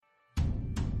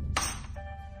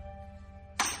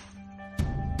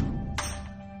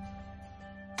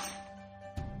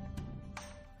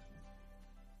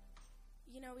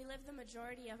live the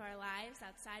majority of our lives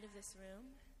outside of this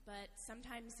room, but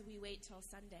sometimes we wait till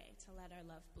Sunday to let our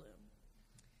love bloom.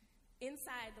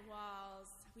 Inside the walls,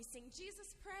 we sing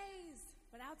Jesus praise,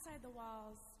 but outside the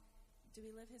walls, do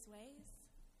we live his ways?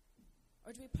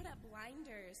 Or do we put up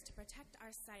blinders to protect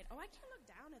our sight? Oh, I can't look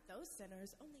down at those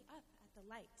sinners, only up at the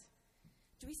light.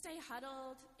 Do we stay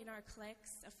huddled in our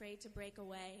cliques, afraid to break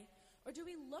away? Or do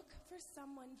we look for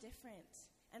someone different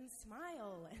and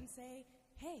smile and say,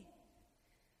 hey,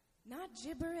 not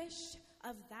gibberish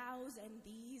of thous and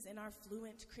these in our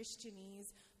fluent Christianese,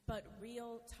 but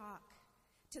real talk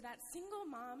to that single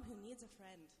mom who needs a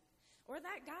friend, or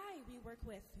that guy we work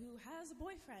with who has a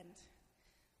boyfriend.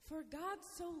 For God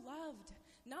so loved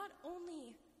not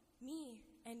only me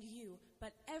and you,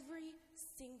 but every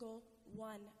single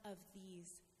one of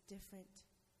these different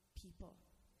people.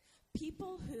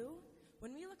 People who,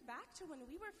 when we look back to when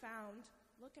we were found,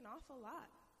 look an awful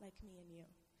lot like me and you.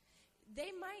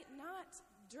 They might not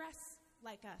dress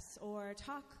like us, or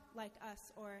talk like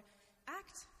us, or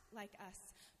act like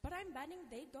us, but I'm betting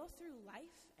they go through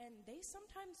life and they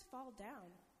sometimes fall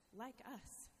down like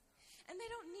us. And they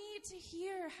don't need to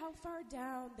hear how far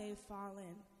down they've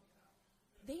fallen.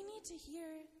 They need to hear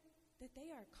that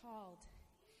they are called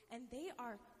and they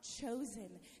are chosen,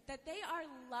 that they are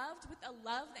loved with a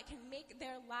love that can make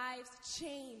their lives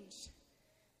change.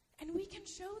 And we can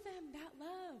show them that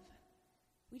love.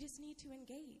 We just need to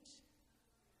engage.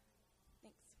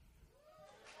 Thanks.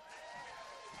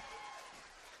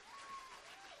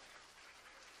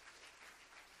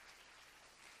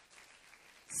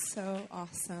 So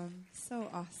awesome. So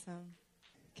awesome.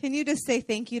 Can you just say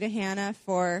thank you to Hannah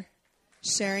for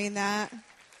sharing that?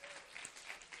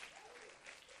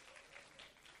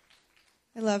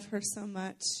 I love her so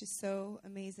much. She's so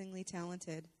amazingly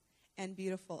talented and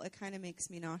beautiful. It kind of makes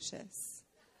me nauseous.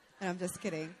 And I'm just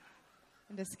kidding.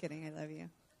 I'm just kidding. I love you.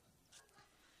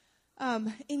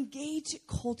 Engage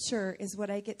culture is what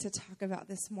I get to talk about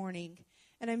this morning.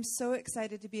 And I'm so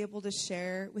excited to be able to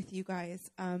share with you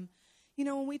guys.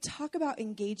 When we talk about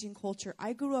engaging culture,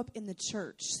 I grew up in the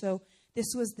church. So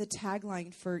this was the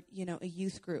tagline for, a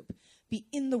youth group. Be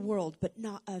in the world, but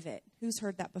not of it. Who's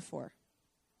heard that before?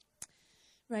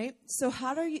 Right? So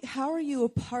how are you a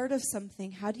part of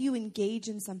something? How do you engage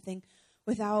in something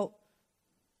without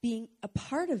being a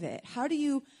part of it? How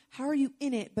are you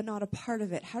in it but not a part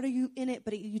of it? How are you in it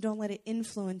but you don't let it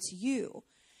influence you?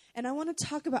 And I want to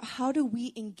talk about how do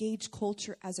we engage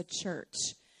culture as a church.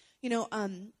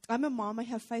 I'm a mom. I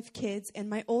have 5 kids, and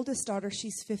my oldest daughter,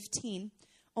 she's 15,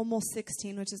 almost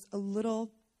 16, which is a little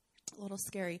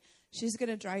scary. She's going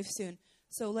to drive soon.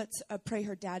 So let's pray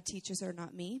her dad teaches her,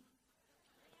 not me.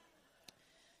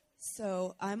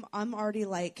 So I'm already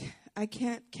like, I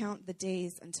can't count the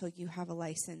days until you have a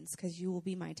license because you will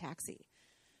be my taxi.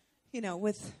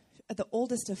 With the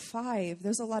oldest of 5,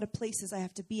 there's a lot of places I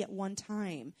have to be at one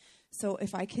time. So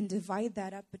if I can divide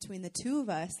that up between the 2 of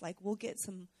us, like we'll get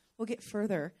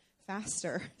further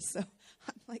faster. So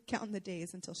I'm like counting the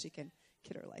days until she can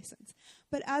get her license.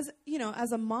 But as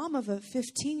a mom of a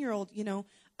 15-year-old,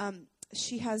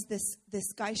 she has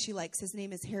this guy she likes. His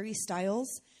name is Harry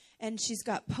Styles. And she's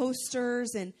got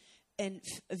posters and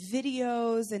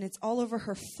videos, and it's all over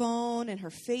her phone and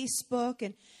her Facebook.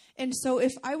 And so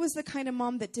if I was the kind of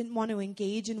mom that didn't want to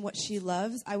engage in what she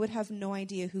loves, I would have no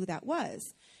idea who that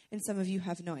was. And some of you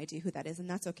have no idea who that is, and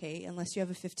that's okay. Unless you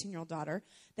have a 15-year-old daughter,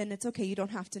 then it's okay. You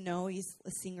don't have to know. He's a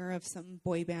singer of some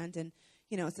boy band, and,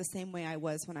 it's the same way I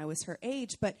was when I was her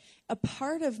age. But a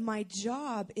part of my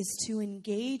job is to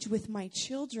engage with my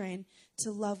children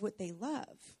to love what they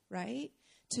love, right?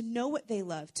 To know what they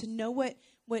love, to know what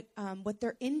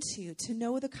they're into, to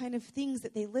know the kind of things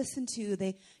that they listen to.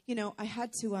 I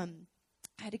had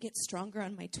to get stronger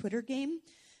on my Twitter game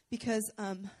because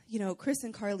Chris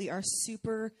and Carly are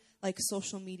super like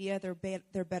social media.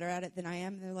 They're better at it than I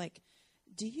am. And they're like,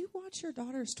 "Do you watch your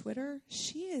daughter's Twitter?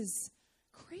 She is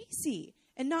crazy."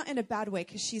 And not in a bad way,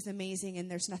 because she's amazing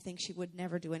and there's nothing, she would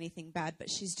never do anything bad, but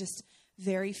she's just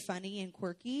very funny and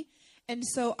quirky. And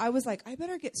so I was like, I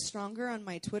better get stronger on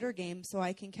my Twitter game so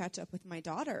I can catch up with my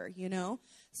daughter,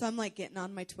 So I'm like getting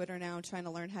on my Twitter now and trying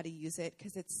to learn how to use it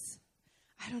because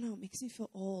I don't know, it makes me feel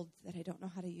old that I don't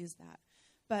know how to use that.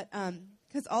 But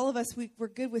because all of us, we're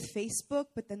good with Facebook,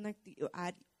 but then like you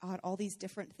add all these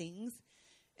different things.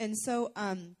 And so,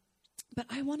 but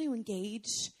I want to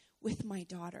engage with my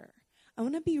daughter. I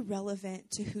want to be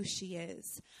relevant to who she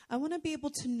is. I want to be able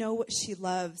to know what she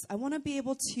loves. I want to be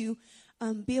able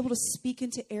to speak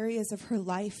into areas of her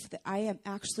life that I am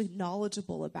actually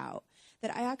knowledgeable about,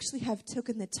 that I actually have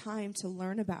taken the time to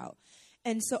learn about.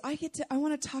 And so I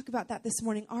want to talk about that this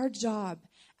morning. Our job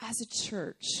as a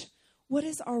church, what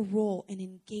is our role in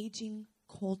engaging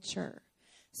culture?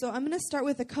 So I'm going to start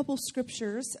with a couple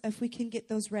scriptures, if we can get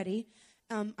those ready.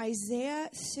 Isaiah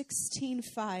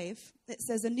 16:5, it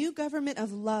says, "A new government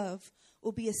of love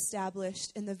will be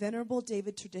established in the venerable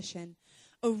David tradition.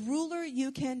 A ruler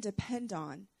you can depend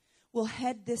on will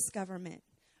head this government.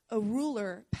 A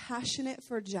ruler passionate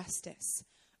for justice.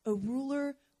 A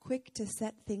ruler quick to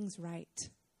set things right."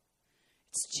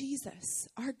 It's Jesus.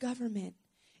 Our government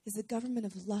is a government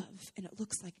of love, and it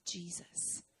looks like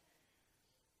Jesus.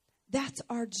 That's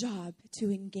our job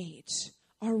to engage,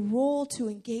 our role to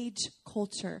engage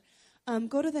culture.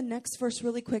 Go to the next verse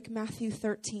really quick, Matthew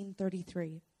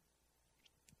 13:33.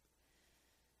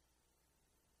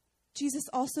 Jesus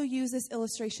also used this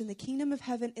illustration. The kingdom of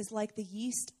heaven is like the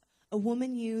yeast a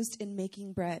woman used in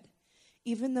making bread.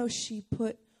 Even though she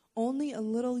put only a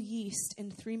little yeast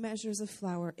in 3 measures of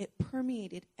flour, it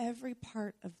permeated every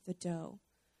part of the dough.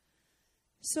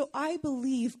 So I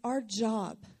believe our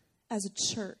job as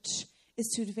a church is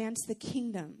to advance the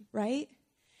kingdom, right?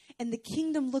 And the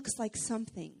kingdom looks like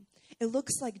something. It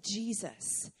looks like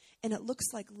Jesus, and it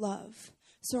looks like love.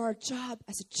 So our job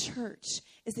as a church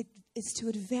is to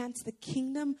advance the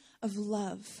kingdom of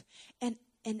love. And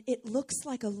it looks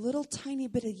like a little tiny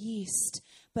bit of yeast,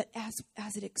 but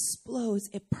as it explodes,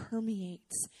 it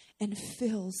permeates and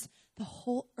fills the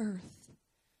whole earth.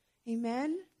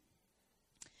 Amen?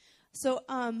 So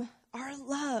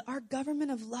our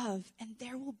government of love, and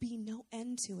there will be no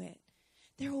end to it.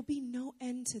 There will be no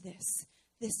end to this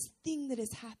thing that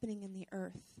is happening in the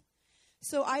earth.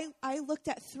 So I looked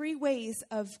at 3 ways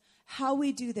of how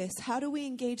we do this. How do we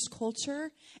engage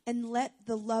culture and let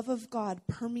the love of God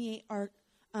permeate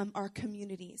our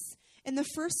communities? And the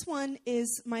first one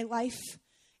is my life.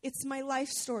 It's my life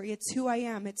story. It's who I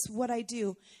am. It's what I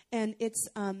do. And it's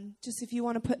just, if you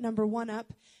want to put number 1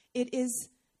 up, it is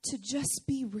to just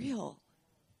be real.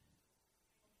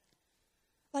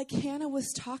 Like Hannah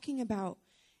was talking about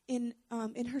in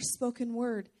her spoken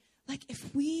word. Like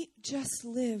if we just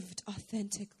lived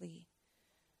authentically,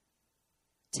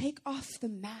 take off the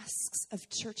masks of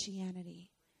churchianity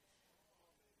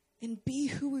and be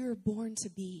who we were born to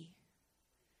be,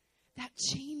 that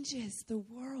changes the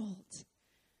world.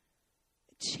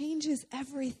 It changes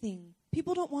everything.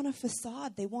 People don't want a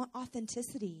facade. They want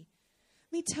authenticity.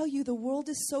 Let me tell you, the world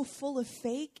is so full of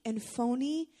fake and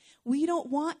phony. We don't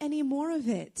want any more of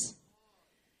it.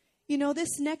 You know,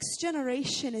 this next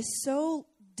generation is so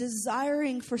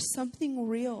desiring for something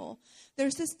real.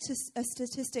 There's a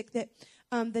statistic that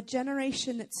the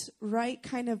generation that's right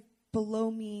kind of below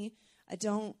me, I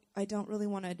don't really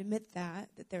want to admit that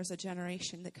there's a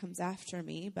generation that comes after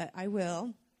me, but I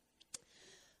will.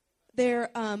 The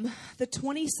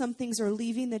 20-somethings are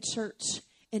leaving the church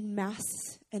in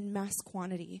mass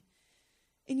quantity.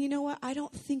 And you know what? I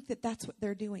don't think that that's what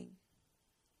they're doing.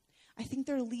 I think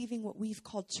they're leaving what we've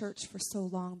called church for so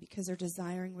long because they're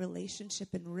desiring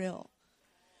relationship and real.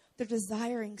 They're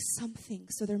desiring something,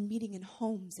 so they're meeting in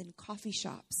homes and coffee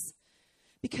shops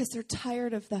because they're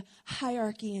tired of the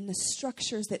hierarchy and the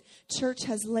structures that church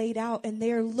has laid out, and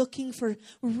they are looking for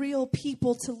real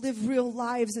people to live real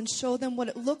lives and show them what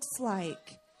it looks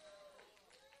like.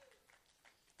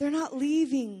 They're not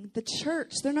leaving the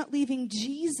church. They're not leaving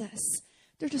Jesus.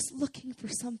 They're just looking for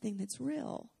something that's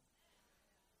real.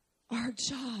 Our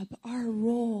job, our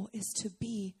role is to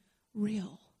be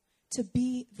real, to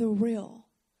be the real.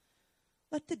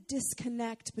 Let the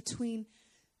disconnect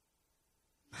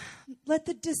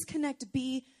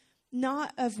be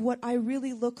not of what I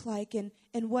really look like and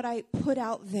what I put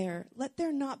out there. Let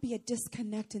there not be a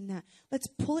disconnect in that. Let's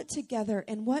pull it together,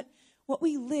 and what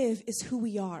we live is who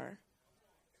we are.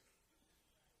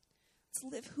 Let's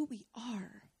live who we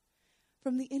are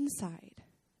from the inside.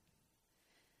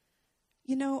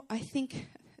 You know, I think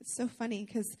it's so funny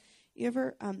because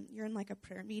you're in like a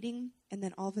prayer meeting, and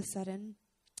then all of a sudden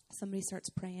somebody starts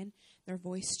praying, their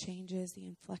voice changes, the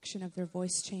inflection of their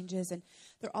voice changes, and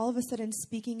they're all of a sudden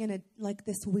speaking in like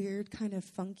this weird kind of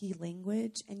funky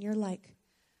language, and you're like,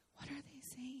 what are they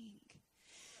saying?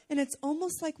 And it's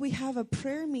almost like we have a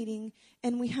prayer meeting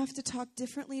and we have to talk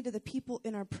differently to the people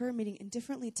in our prayer meeting and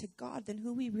differently to God than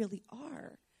who we really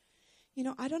are. You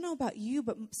know, I don't know about you,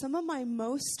 but some of my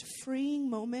most freeing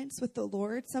moments with the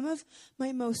Lord, some of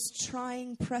my most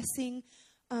trying, pressing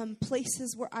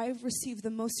places where I've received the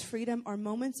most freedom are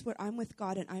moments where I'm with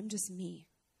God and I'm just me.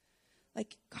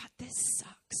 Like, God, this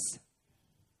sucks.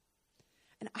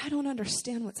 and I don't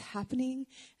understand what's happening,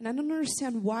 and I don't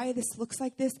understand why this looks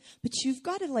like this, but you've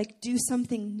got to like do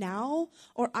something now,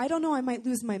 or I don't know, I might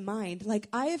lose my mind. Like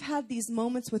I have had these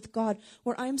moments with God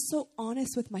where I'm so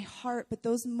honest with my heart, but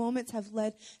those moments have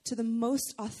led to the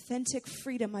most authentic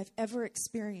freedom I've ever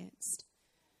experienced.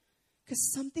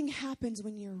 Because something happens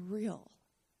when you're real.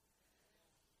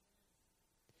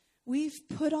 We've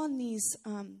put on these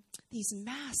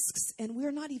masks, and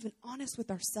we're not even honest with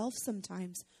ourselves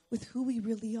sometimes with who we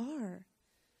really are.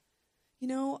 You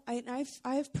know,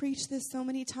 I've preached this so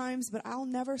many times, but I'll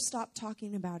never stop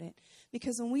talking about it.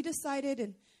 Because when we decided,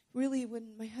 and really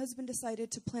when my husband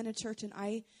decided to plant a church, and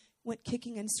I went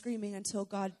kicking and screaming until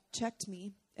God checked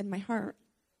me in my heart,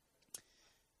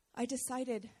 I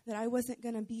decided that I wasn't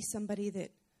going to be somebody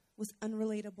that was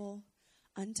unrelatable,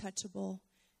 untouchable,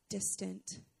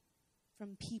 distant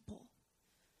from people,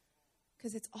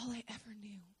 because it's all I ever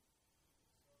knew.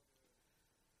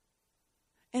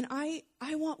 And I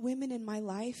want women in my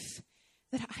life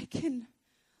that I can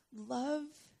love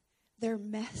their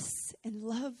mess and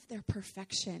love their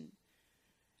perfection,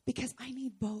 because I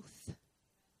need both.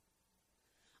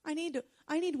 I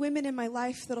need women in my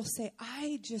life that'll say,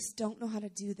 I just don't know how to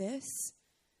do this,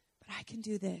 but I can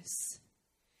do this.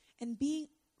 And be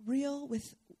real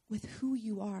with who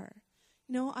you are.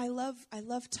 You know, I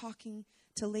love talking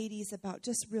to ladies about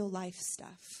just real life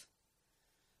stuff.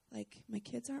 Like, my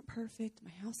kids aren't perfect.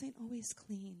 My house ain't always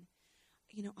clean.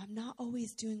 You know, I'm not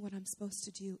always doing what I'm supposed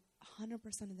to do 100%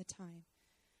 of the time.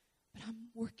 But I'm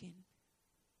working,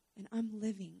 and I'm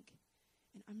living,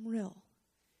 and I'm real.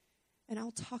 And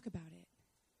I'll talk about it.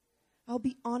 I'll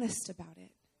be honest about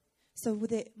it. So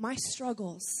with it, my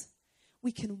struggles,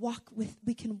 we can walk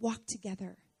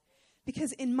together.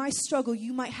 Because in my struggle,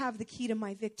 you might have the key to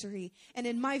my victory. And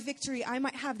in my victory, I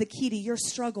might have the key to your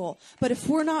struggle. But if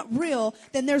we're not real,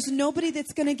 then there's nobody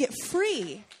that's going to get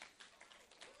free.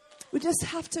 We just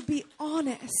have to be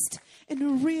honest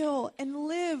and real and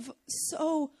live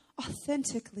so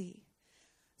authentically.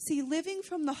 See, living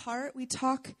from the heart, we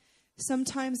talk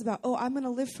sometimes about, I'm going to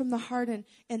live from the heart and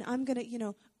I'm going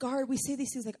to, guard. We say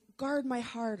these things like, guard my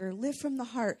heart or live from the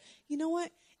heart. You know what?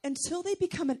 Until they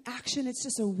become an action, it's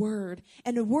just a word.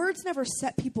 And the words never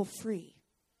set people free.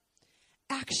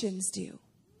 Actions do.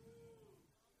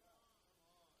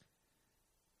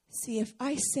 See, if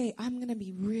I say I'm going to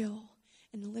be real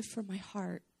and live from my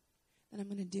heart, then I'm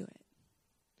going to do it.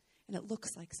 And it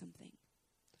looks like something.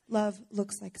 Love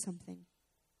looks like something.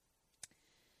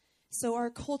 So our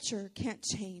culture can't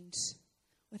change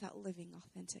without living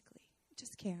authentically. It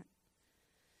just can't.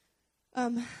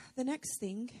 The next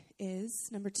thing is,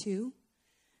 number 2,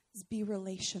 is be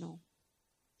relational.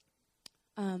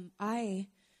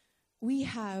 We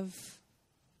have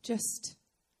just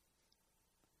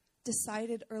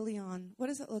decided early on, what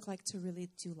does it look like to really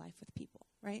do life with people,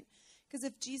 right? Because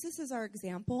if Jesus is our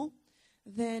example,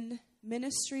 then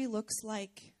ministry looks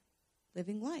like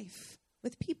living life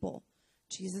with people.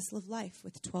 Jesus lived life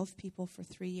with 12 people for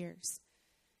 3 years.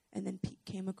 And then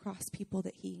came across people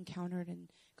that he encountered and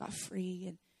got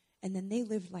free. And then they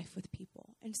lived life with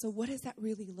people. And so what does that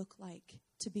really look like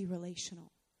to be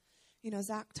relational? You know,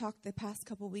 Zach talked the past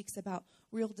couple weeks about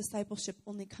real discipleship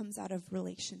only comes out of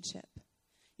relationship.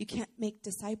 You can't make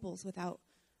disciples without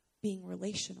being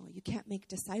relational. You can't make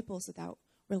disciples without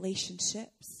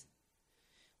relationships.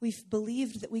 We've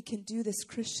believed that we can do this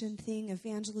Christian thing,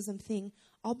 evangelism thing,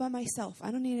 all by myself.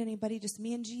 I don't need anybody, just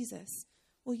me and Jesus.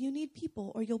 Well, you need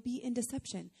people or you'll be in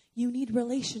deception. You need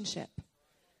relationship.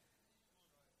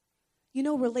 You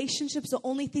know, relationship's the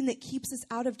only thing that keeps us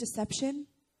out of deception.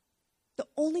 The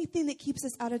only thing that keeps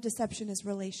us out of deception is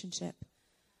relationship.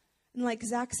 And like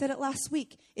Zach said it last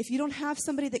week, if you don't have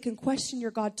somebody that can question your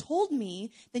God told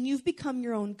me, then you've become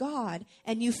your own God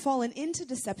and you've fallen into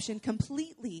deception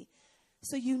completely.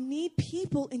 So you need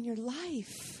people in your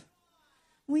life.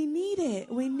 We need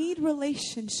it. We need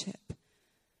relationship.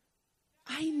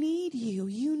 I need you.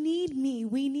 You need me.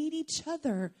 We need each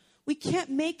other. We can't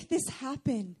make this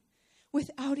happen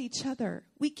without each other.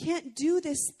 We can't do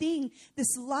this thing,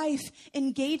 this life,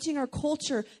 engaging our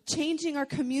culture, changing our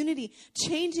community,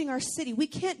 changing our city. We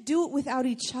can't do it without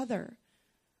each other.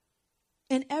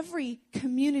 And every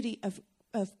community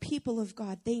of people of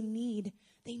God, they need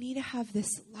to have this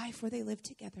life where they live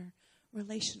together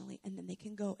relationally, and then they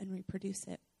can go and reproduce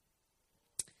it.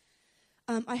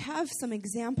 I have some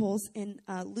examples in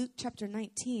Luke chapter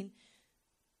 19.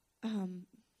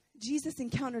 Jesus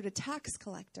encountered a tax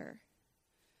collector,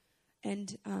 and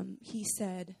he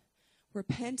said,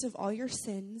 repent of all your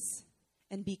sins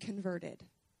and be converted.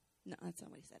 No, that's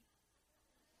not what he said.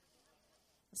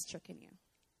 I was tricking you.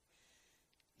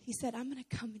 He said, I'm going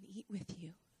to come and eat with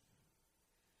you.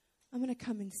 I'm going to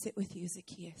come and sit with you,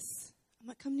 Zacchaeus. I'm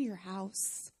going to come to your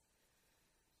house.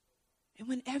 And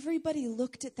when everybody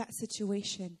looked at that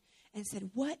situation and said,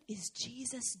 what is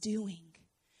Jesus doing?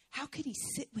 How could he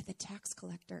sit with a tax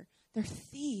collector? They're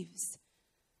thieves.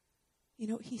 You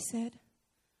know what he said?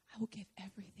 I will give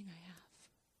everything I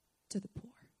have to the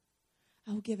poor.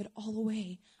 I will give it all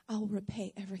away. I will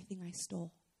repay everything I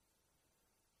stole.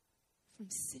 From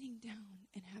sitting down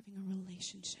and having a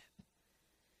relationship.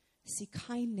 See,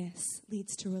 kindness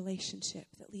leads to relationship,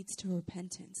 that leads to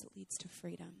repentance, it leads to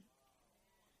freedom.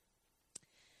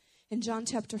 In John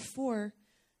chapter 4,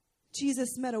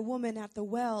 Jesus met a woman at the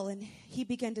well, and he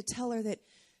began to tell her that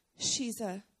she's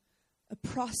a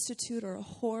prostitute or a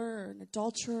whore or an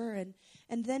adulterer.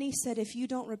 And then he said, if you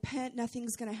don't repent,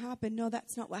 nothing's going to happen. No,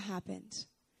 that's not what happened.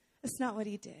 That's not what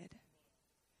he did.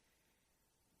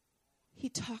 He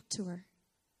talked to her.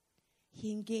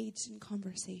 He engaged in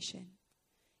conversation.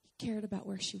 He cared about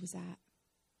where she was at.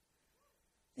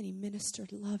 Then he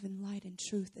ministered love and light and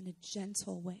truth in a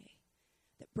gentle way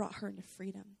that brought her into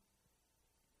freedom.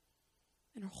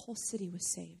 And her whole city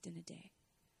was saved in a day.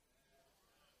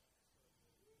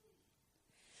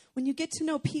 When you get to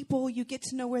know people, you get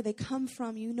to know where they come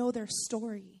from, you know their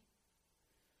story.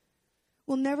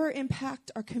 We'll never impact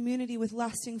our community with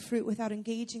lasting fruit without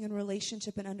engaging in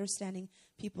relationship and understanding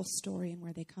people's story and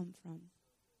where they come from.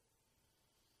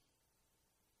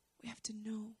 We have to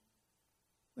know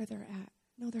where they're at,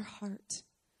 know their heart,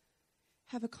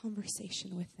 have a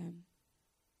conversation with them.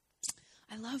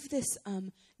 I love this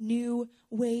new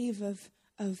wave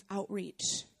of outreach,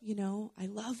 you know. I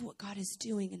love what God is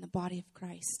doing in the body of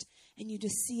Christ. And you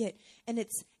just see it. And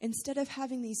it's, instead of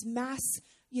having these mass,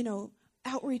 you know,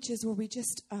 outreaches where we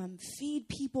just feed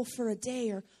people for a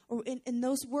day, or in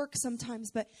those work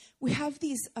sometimes, but we have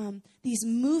these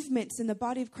movements in the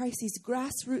body of Christ, these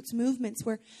grassroots movements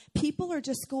where people are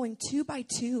just going 2 by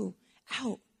 2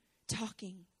 out,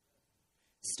 talking,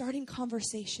 starting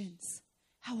conversations.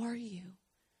 How are you?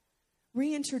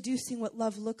 Reintroducing what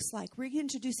love looks like,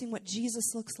 reintroducing what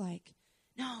Jesus looks like.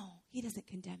 No, he doesn't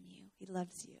condemn you. He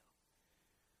loves you.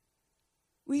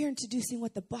 We are introducing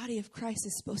what the body of Christ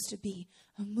is supposed to be,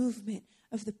 a movement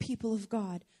of the people of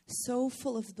God, so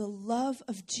full of the love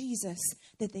of Jesus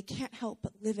that they can't help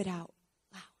but live it out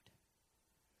loud.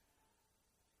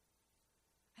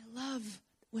 I love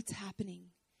what's happening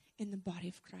in the body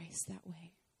of Christ that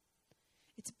way.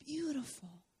 It's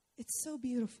beautiful. It's so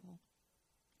beautiful.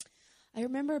 I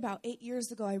remember about 8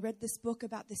 years ago, I read this book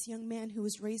about this young man who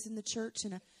was raised in the church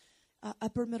in a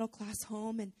upper middle class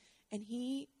home, and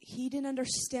he didn't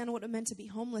understand what it meant to be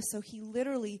homeless, so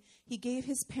he gave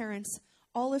his parents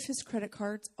all of his credit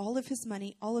cards, all of his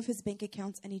money, all of his bank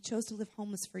accounts, and he chose to live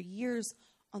homeless for years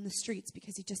on the streets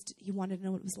because he wanted to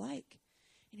know what it was like.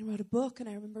 And he wrote a book, and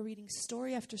I remember reading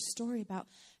story after story about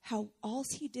how all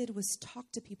he did was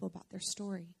talk to people about their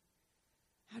story.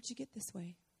 How'd you get this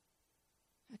way?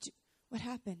 What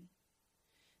happened?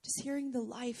 Just hearing the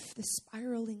life, the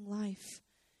spiraling life,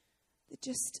 that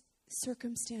just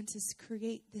circumstances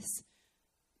create this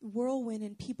whirlwind,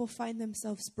 and people find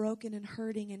themselves broken and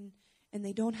hurting, and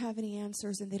they don't have any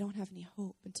answers, and they don't have any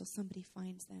hope until somebody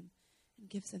finds them and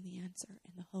gives them the answer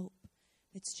and the hope.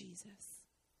 That's Jesus.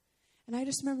 And I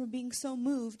just remember being so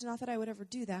moved, not that I would ever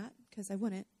do that, because I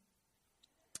wouldn't.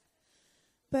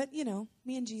 But, you know,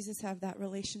 me and Jesus have that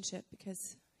relationship,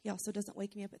 because he also doesn't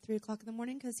wake me up at 3 o'clock in the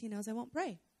morning because he knows I won't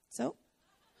pray. So,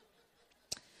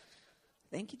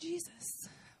 thank you, Jesus.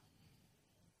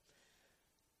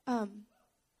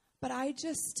 But I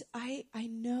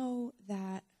know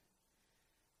that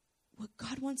what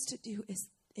God wants to do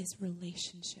is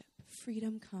relationship.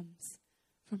 Freedom comes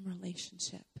from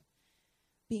relationship.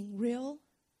 Being real,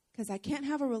 because I can't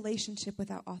have a relationship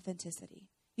without authenticity.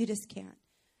 You just can't.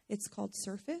 It's called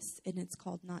surface, and it's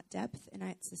called not depth, and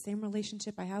it's the same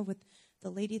relationship I have with the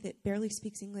lady that barely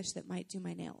speaks English that might do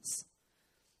my nails.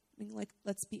 I mean, like,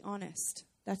 let's be honest.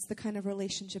 That's the kind of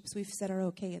relationships we've said are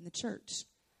okay in the church.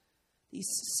 These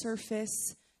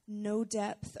surface, no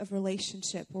depth of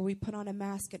relationship where we put on a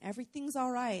mask and everything's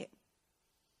all right.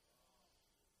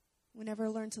 We never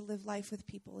learn to live life with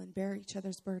people and bear each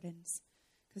other's burdens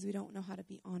because we don't know how to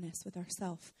be honest with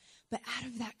ourselves. But out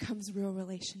of that comes real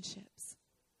relationships.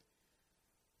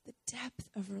 The depth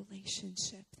of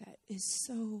relationship that is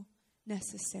so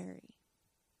necessary.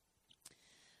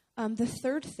 The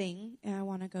third thing I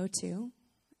want to go to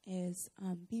is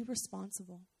be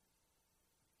responsible.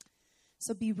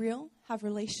 So be real, have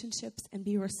relationships, and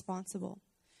be responsible.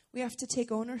 We have to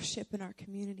take ownership in our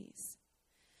communities.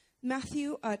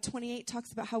 Matthew 28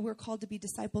 talks about how we're called to be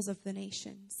disciples of the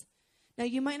nations. Now,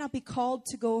 you might not be called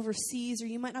to go overseas, or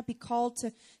you might not be called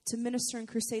to minister in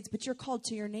crusades, but you're called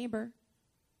to your neighbor.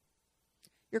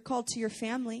 You're called to your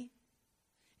family.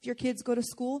 If your kids go to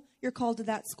school, you're called to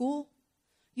that school.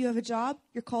 You have a job,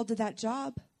 you're called to that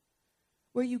job.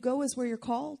 Where you go is where you're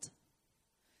called.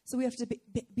 So we have to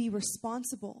be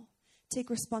responsible, take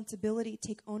responsibility,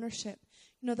 take ownership.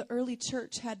 You know, the early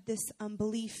church had this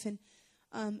belief, and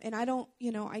I don't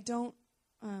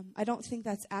think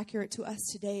that's accurate to us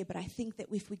today, but I think that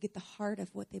if we get the heart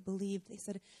of what they believed, they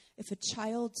said, if a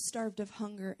child starved of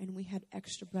hunger and we had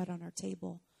extra bread on our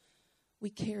table, we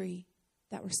carry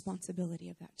that responsibility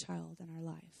of that child in our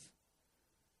life.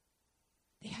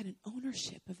 They had an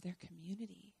ownership of their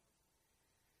community.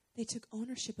 They took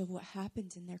ownership of what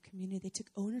happened in their community. They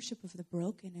took ownership of the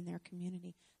broken in their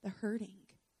community, the hurting.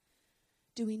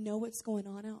 Do we know what's going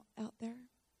on out there?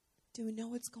 Do we know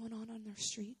what's going on their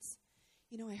streets?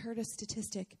 You know, I heard a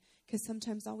statistic, because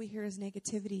sometimes all we hear is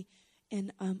negativity,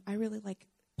 and I really like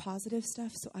positive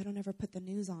stuff, so I don't ever put the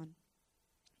news on,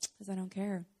 because I don't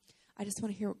care. I just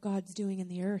want to hear what God's doing in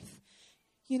the earth.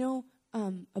 You know,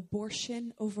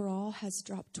 abortion overall has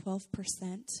dropped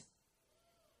 12%.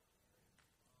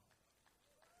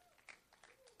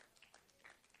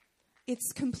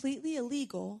 It's completely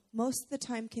illegal. Most of the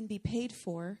time can be paid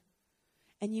for,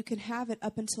 and you can have it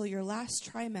up until your last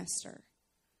trimester.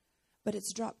 But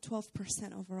it's dropped 12%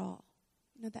 overall.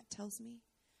 You know what that tells me?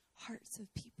 Hearts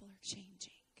of people are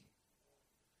changing.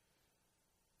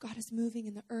 God is moving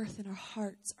in the earth, and our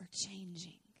hearts are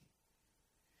changing.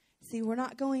 See, we're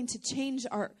not going to change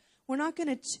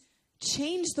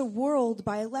change the world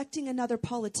by electing another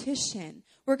politician.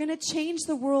 We're going to change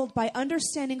the world by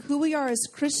understanding who we are as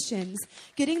Christians,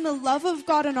 getting the love of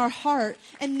God in our heart,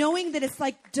 and knowing that it's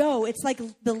like dough. It's like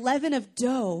the leaven of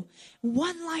dough.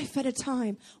 One life at a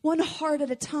time, one heart at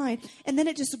a time. And then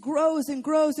it just grows and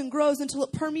grows and grows until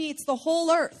it permeates the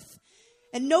whole earth.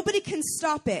 And nobody can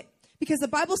stop it. Because the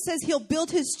Bible says he'll build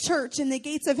his church and the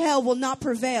gates of hell will not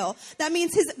prevail. That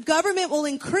means his government will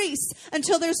increase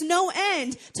until there's no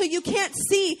end, till you can't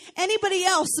see anybody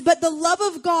else but the love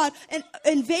of God and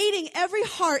invading every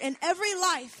heart and every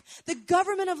life. The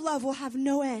government of love will have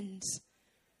no end.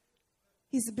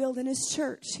 He's building his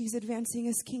church. He's advancing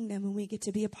his kingdom, and we get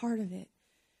to be a part of it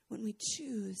when we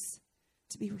choose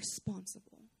to be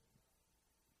responsible.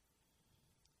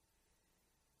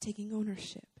 Taking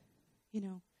ownership, you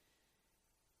know.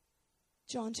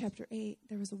 John chapter 8,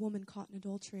 there was a woman caught in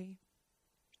adultery,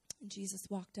 and Jesus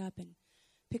walked up and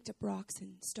picked up rocks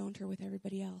and stoned her with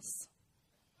everybody else.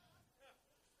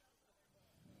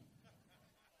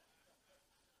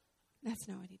 That's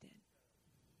not what he did.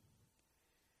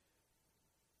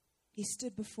 He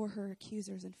stood before her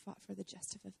accusers and fought for the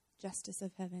justice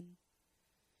of heaven.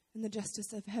 And the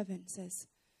justice of heaven says,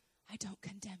 I don't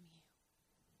condemn you.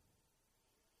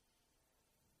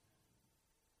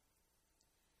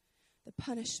 The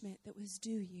punishment that was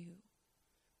due you,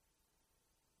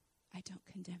 I don't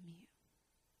condemn you.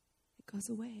 It goes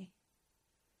away.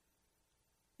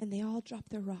 And they all dropped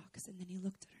their rocks, and then he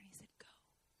looked at her and he said, go.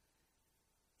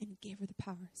 And he gave her the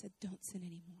power and said, don't sin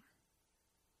anymore.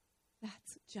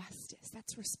 That's justice.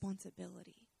 That's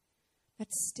responsibility.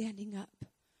 That's standing up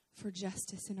for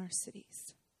justice in our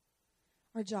cities.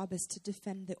 Our job is to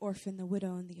defend the orphan, the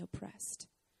widow, and the oppressed.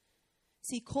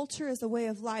 See, culture is a way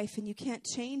of life, and you can't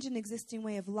change an existing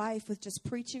way of life with just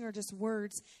preaching or just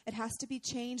words. It has to be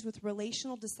changed with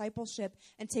relational discipleship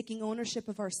and taking ownership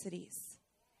of our cities.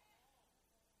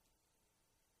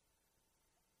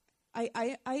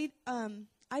 I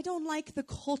don't like the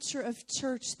culture of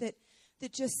church that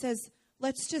just says,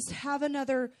 let's just have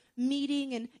another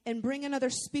meeting and bring another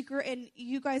speaker. And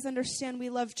you guys understand we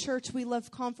love church, we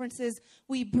love conferences,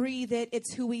 we breathe it,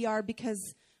 it's who we are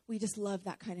because we just love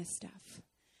that kind of stuff.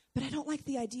 But I don't like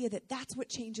the idea that that's what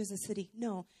changes a city.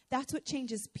 No, that's what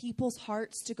changes people's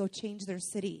hearts to go change their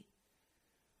city.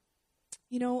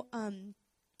 You know,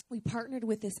 we partnered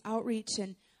with this outreach,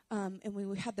 and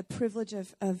we had the privilege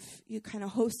of you kind of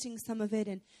hosting some of it,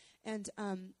 and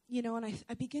you know, and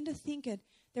I began to think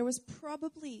there was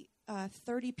probably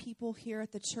 30 people here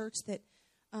at the church that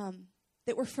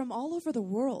were from all over the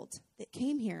world that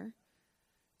came here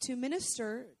to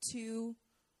minister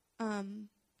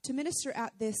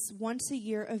at this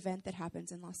once-a-year event that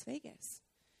happens in Las Vegas.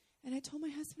 And I told my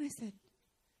husband, I said,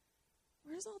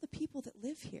 where's all the people that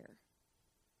live here?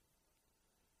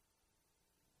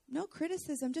 No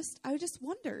criticism, I just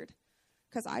wondered,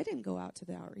 because I didn't go out to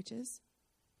the outreaches.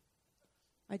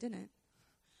 I didn't.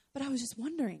 But I was just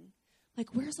wondering,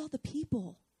 like, where's all the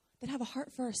people that have a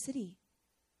heart for our city?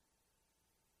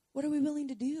 What are we willing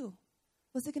to do?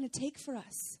 What's it going to take for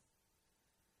us?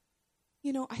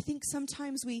 I think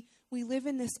sometimes we live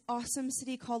in this awesome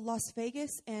city called Las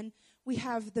Vegas, and we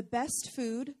have the best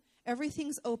food.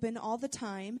 Everything's open all the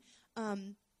time. I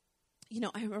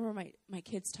remember my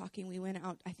kids talking. We went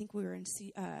out. I think we were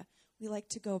we like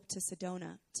to go up to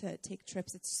Sedona to take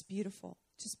trips. It's beautiful,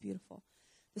 just beautiful.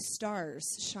 The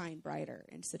stars shine brighter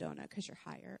in Sedona because you're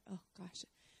higher. Oh, gosh.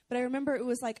 But I remember it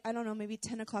was like, I don't know, maybe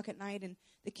 10 o'clock at night, and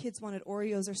the kids wanted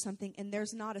Oreos or something, and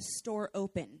there's not a store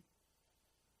open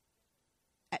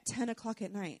at 10 o'clock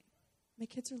at night. My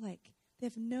kids are like, they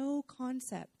have no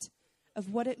concept of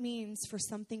what it means for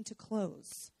something to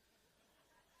close.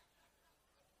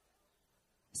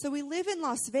 So we live in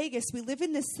Las Vegas. We live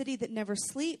in this city that never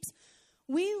sleeps.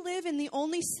 We live in the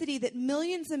only city that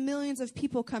millions and millions of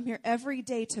people come here every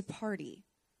day to party.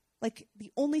 Like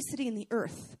the only city in the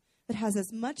earth that has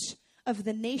as much of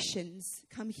the nations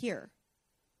come here.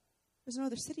 There's no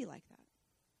other city like that.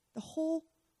 The whole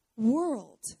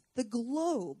world, the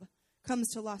globe, comes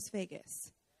to Las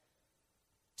Vegas.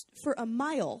 For a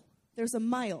mile, there's a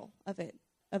mile of it,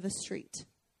 of a street.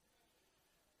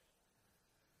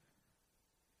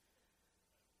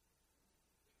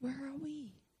 Where are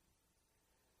we?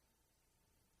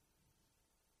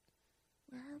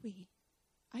 Where are we?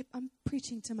 I'm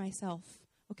preaching to myself,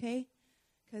 okay?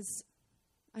 Because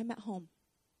I'm at home.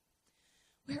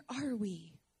 Where are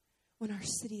we when our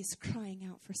city is crying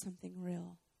out for something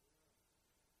real?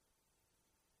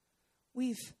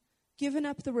 We've given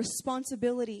up the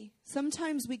responsibility.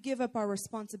 Sometimes we give up our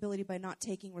responsibility by not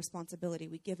taking responsibility.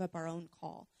 We give up our own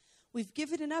call. We've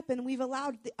given it up, and we've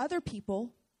allowed the other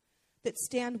people that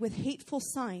stand with hateful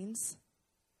signs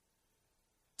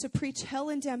to preach hell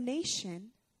and damnation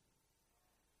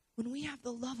when we have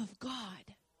the love of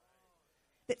God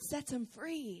that sets them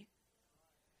free.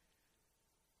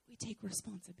 We take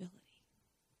responsibility.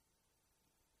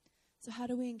 So how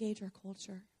do we engage our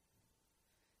culture?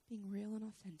 Being real and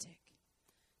authentic,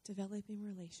 developing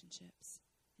relationships,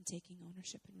 and taking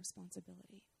ownership and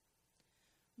responsibility.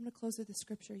 I'm going to close with the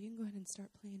scripture. You can go ahead and start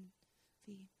playing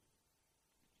V.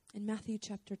 In Matthew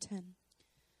chapter 10,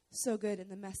 so good in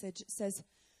the Message, it says,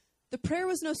 the prayer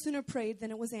was no sooner prayed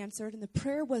than it was answered, and the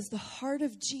prayer was the heart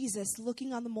of Jesus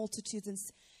looking on the multitudes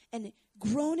and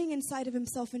groaning inside of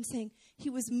himself and saying, he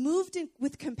was moved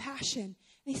with compassion.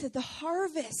 And he said, the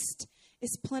harvest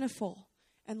is plentiful,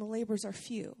 and the laborers are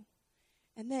few.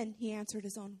 And then he answered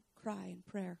his own cry in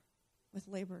prayer with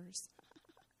laborers.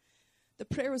 The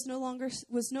prayer was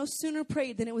no sooner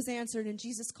prayed than it was answered, and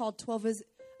Jesus called 12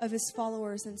 of his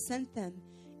followers and sent them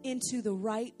into the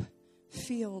ripe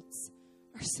fields.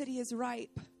 Our city is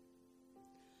ripe.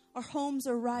 Our homes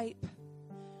are ripe.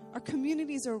 Our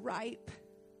communities are ripe.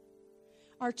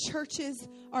 Our churches,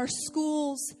 our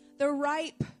schools, they're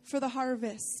ripe for the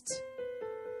harvest.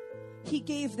 He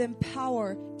gave them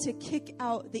power to kick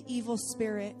out the evil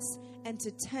spirits and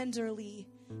to tenderly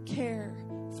care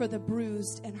for the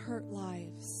bruised and hurt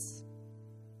lives.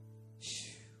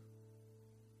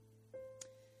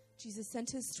 Jesus sent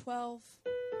his 12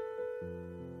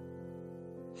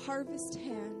 harvest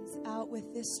hands out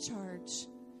with this charge.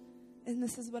 And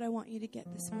this is what I want you to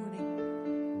get this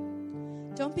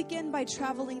morning. Don't begin by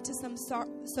traveling to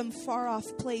some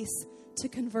far-off place to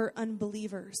convert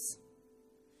unbelievers.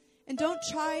 And don't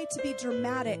try to be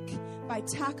dramatic by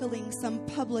tackling some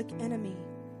public enemy.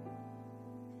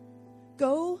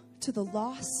 Go to the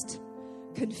lost,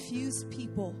 confused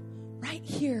people right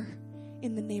here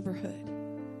in the neighborhood.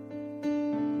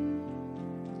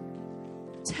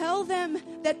 Tell them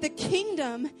that the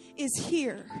kingdom is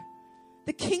here.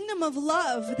 The kingdom of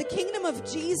love, the kingdom of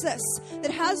Jesus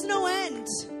that has no end.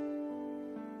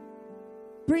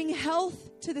 Bring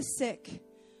health to the sick,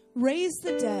 raise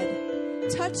the dead,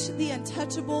 touch the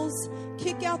untouchables,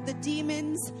 kick out the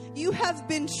demons. You have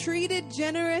been treated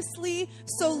generously,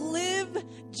 so live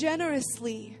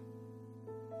generously.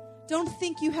 Don't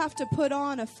think you have to put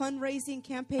on a fundraising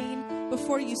campaign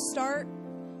before you start.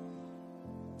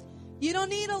 You don't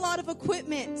need a lot of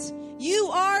equipment.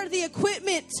 You are the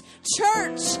equipment.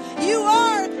 Church, you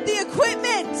are the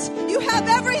equipment. You have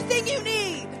everything you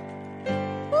need.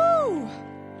 Woo!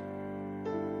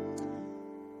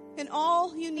 And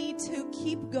all you need to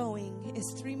keep going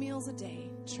is 3 meals a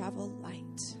day. Travel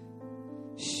light.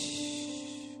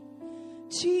 Shh.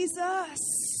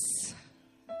 Jesus.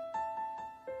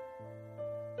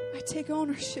 I take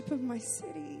ownership of my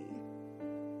city.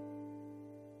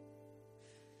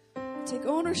 Take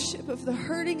ownership of the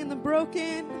hurting and the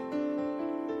broken.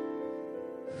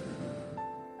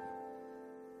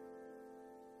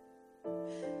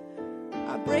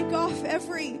 I break off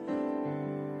every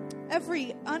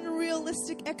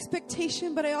unrealistic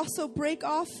expectation, but I also break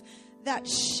off that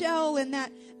shell and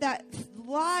that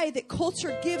lie that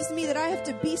culture gives me that I have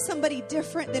to be somebody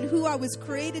different than who I was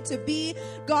created to be.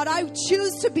 God, I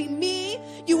choose to be me.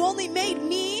 You only made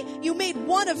me. You made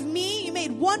one of me. You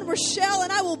made one Rochelle,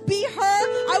 and I will be her.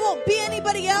 I won't be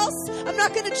anybody else. I'm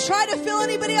not going to try to fill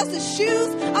anybody else's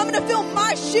shoes. I'm going to fill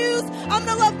my shoes. I'm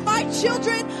going to love my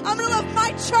children. I'm going to love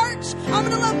my church. I'm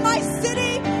going to love my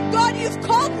city. God, you've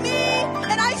called me,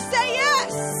 and I say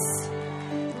yes.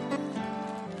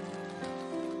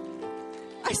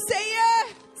 I say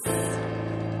yes.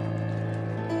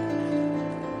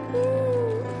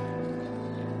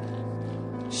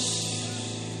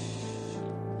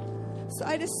 So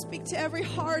I just speak to every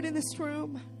heart in this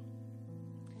room.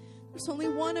 There's only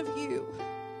one of you.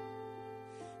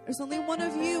 There's only one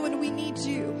of you, and we need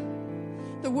you.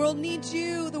 The world needs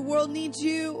you. The world needs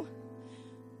you.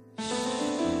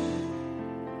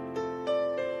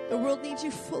 The world needs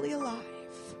you fully alive.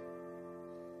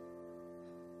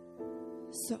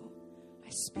 So I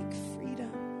speak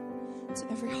freedom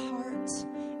to every heart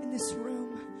in this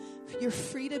room. You're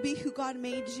free to be who God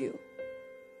made you.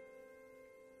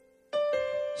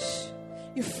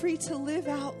 You're free to live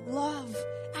out love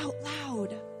out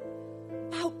loud.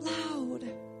 Out loud.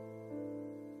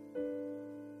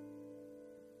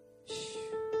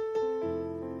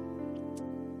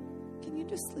 Can you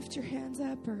just lift your hands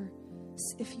up, or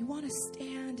if you want to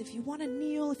stand, if you want to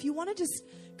kneel, if you want to just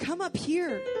come up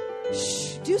here,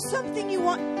 do something you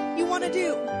want to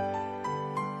do.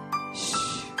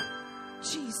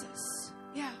 Jesus,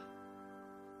 yeah.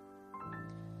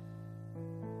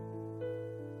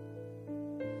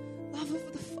 Love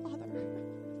of the Father.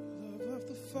 Love of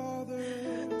the Father.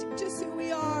 Just who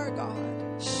we are, God.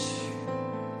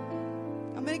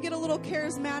 I'm going to get a little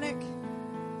charismatic.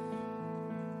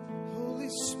 Holy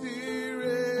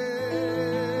Spirit.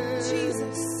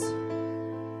 Jesus.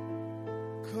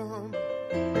 Come.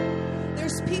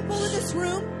 There's people in this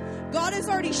room. God has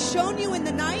already shown you in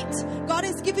the night. God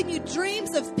has given you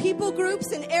dreams of people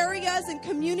groups and areas and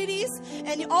communities.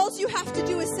 And all you have to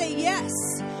do is say yes.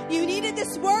 You needed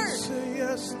this word. Say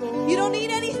yes, Lord. You don't need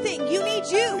anything. You need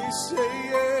you. We say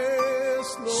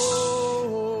yes,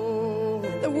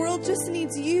 Lord. The world just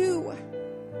needs you.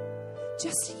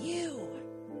 Just you.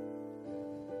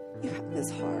 You have this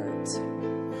heart.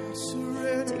 I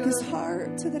surrender. Take his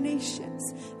heart to the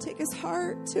nations. Take his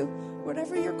heart to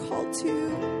whatever you're called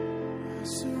to. I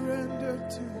surrender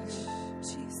to you.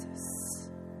 Jesus.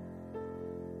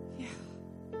 Yeah.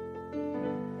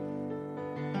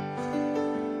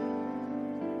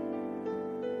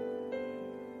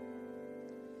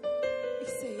 We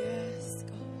say yes,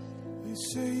 God. We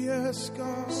say yes,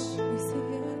 God. We say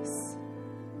yes.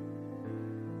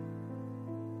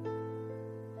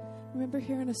 I remember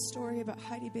hearing a story about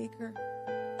Heidi Baker.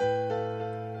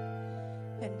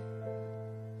 And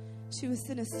she was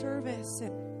in a service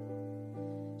and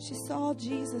she saw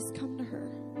Jesus come to her.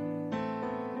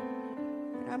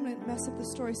 And I'm going to mess up the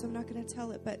story, so I'm not going to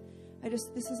tell it, but this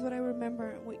is what I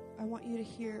remember. I want you to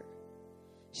hear.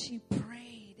 She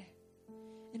prayed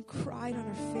and cried on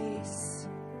her face.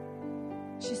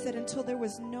 She said until there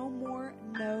was no more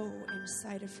no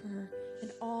inside of her,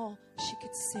 and all she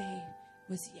could say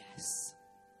was yes.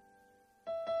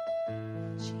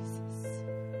 Jesus.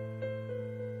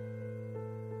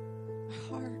 My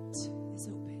heart is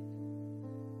open.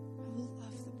 I will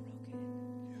love the broken.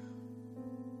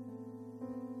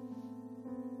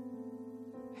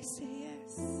 I say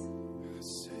yes. I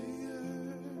say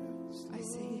yes. I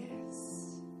say yes.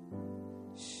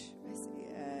 Shh. I say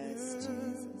yes,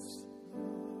 Jesus.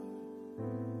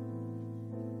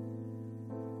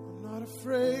 I'm not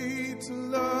afraid to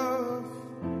love.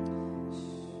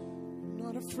 I'm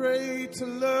not afraid to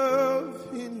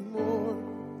love anymore.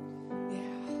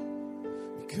 Yeah.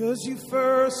 Because you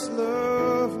first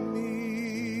loved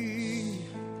me.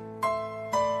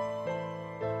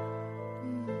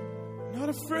 I'm not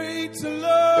afraid to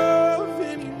love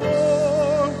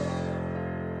anymore.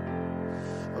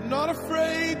 I'm not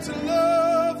afraid to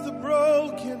love the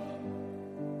broken.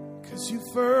 Because you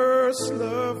first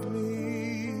loved me.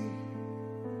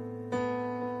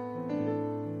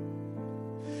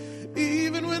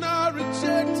 Even when I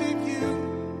rejected you,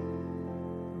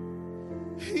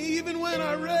 even when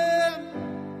I ran,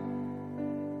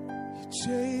 you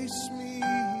chased me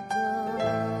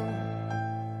down.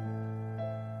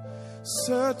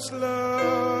 Such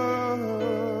love,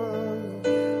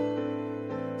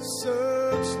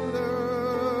 such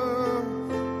love,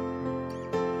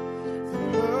 the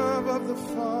love of the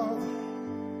Father.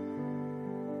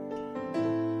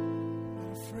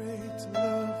 Not afraid to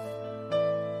love.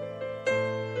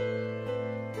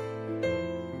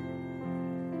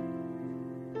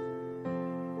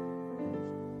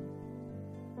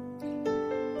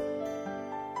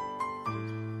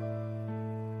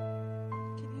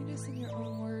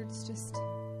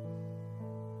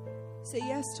 Say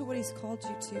yes to what He's called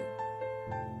you to.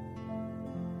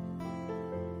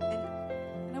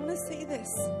 And I want to say this.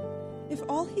 If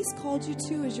all He's called you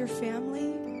to is your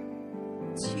family,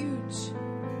 it's huge.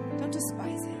 Don't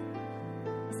despise it.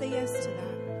 Say yes to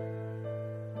that.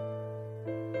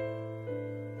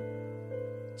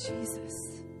 Jesus,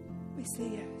 we say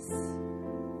yes.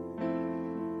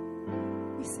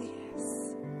 We say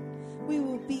yes. We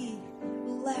will be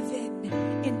leaven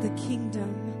in the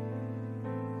kingdom.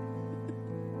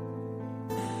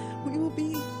 We will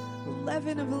be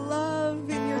leaven of love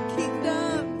in your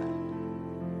kingdom.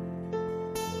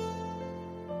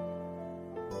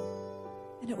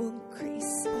 And it will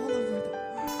increase all over the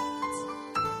world.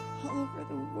 All over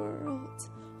the world.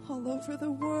 All over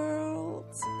the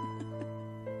world.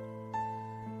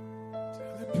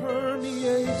 Till it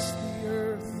permeates the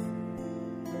earth.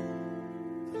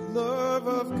 The love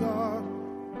of God.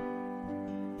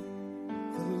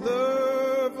 The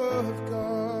love of God.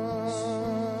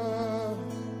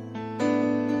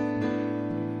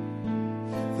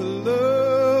 The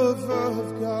love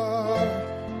of God.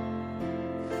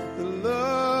 The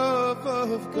love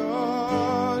of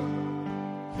God.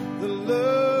 The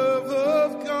love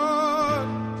of God.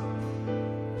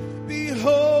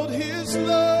 Behold His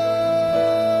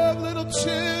love, little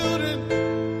children.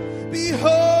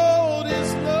 Behold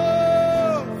His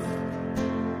love.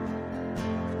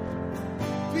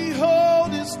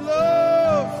 Behold His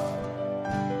love.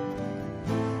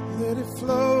 Let it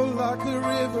flow like a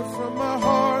river from my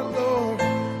heart, Lord.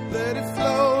 Let it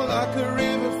flow like a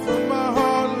river from my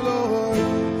heart, Lord.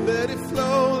 Let it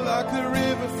flow like a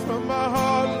river from my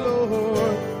heart,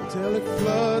 Lord. Till it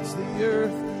floods the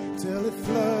earth, till it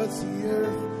floods the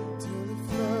earth, till it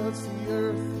floods the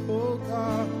earth, oh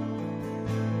God.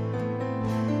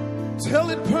 Till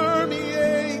it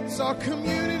permeates our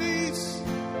communities,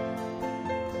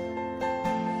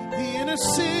 the inner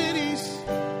cities,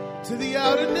 to the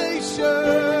outer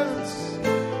nations.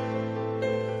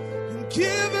 And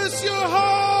give us your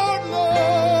heart,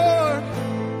 Lord.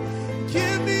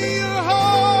 Give me your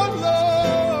heart,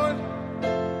 Lord.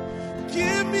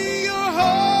 Give me your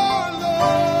heart,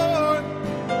 Lord.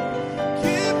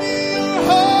 Give me your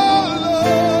heart,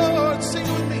 Lord. Sing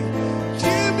with me.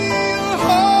 Give me your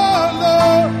heart,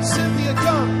 Lord. Cynthia,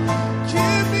 come.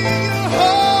 Give me your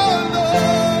heart,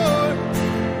 Lord.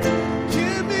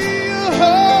 Give me your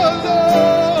heart,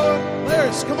 Lord.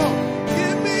 Larry, come on.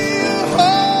 Give me your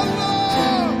heart,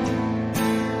 Lord.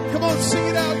 Come on, sing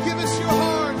it out. Give us your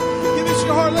heart. Give us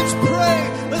your heart. Let's pray.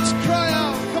 Let's cry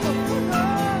out. Come on.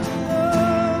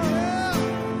 Yeah.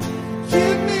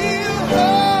 Give me your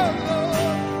heart, Lord.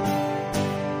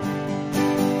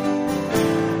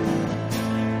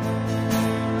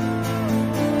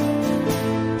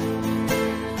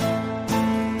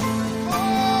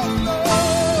 Oh,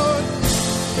 Lord.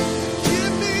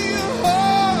 Give me your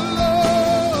heart,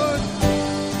 Lord.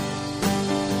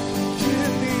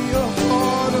 Give me your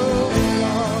heart, oh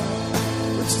God.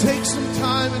 Let's take some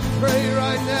time and pray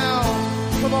right now.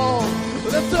 Come on.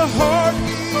 Let the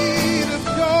heartbeat of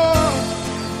God,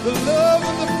 the love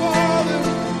of the Father,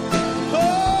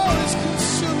 oh, His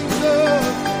consuming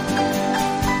love.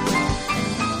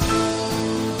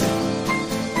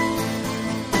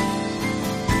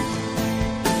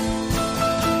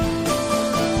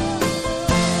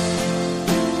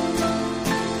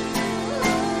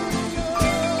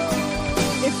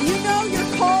 If you know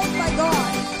you're called by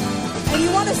God and you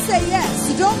want to say yes,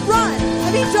 so don't run.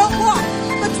 Don't walk.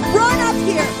 Let's run up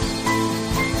here.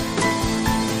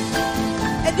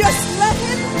 And just let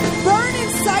Him burn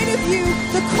inside of you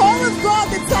the call of God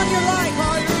that's on your life.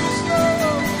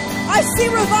 I see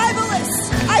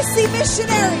revivalists. I see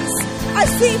missionaries. I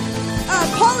see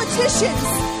politicians.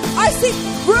 I see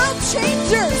world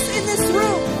changers in this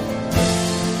room.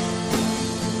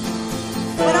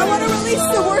 And I want to release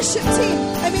the worship team.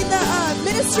 The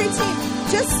ministry team.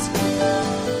 Just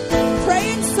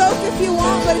pray and soak if you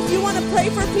want. But if you want to pray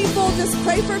for people, just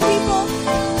pray for people.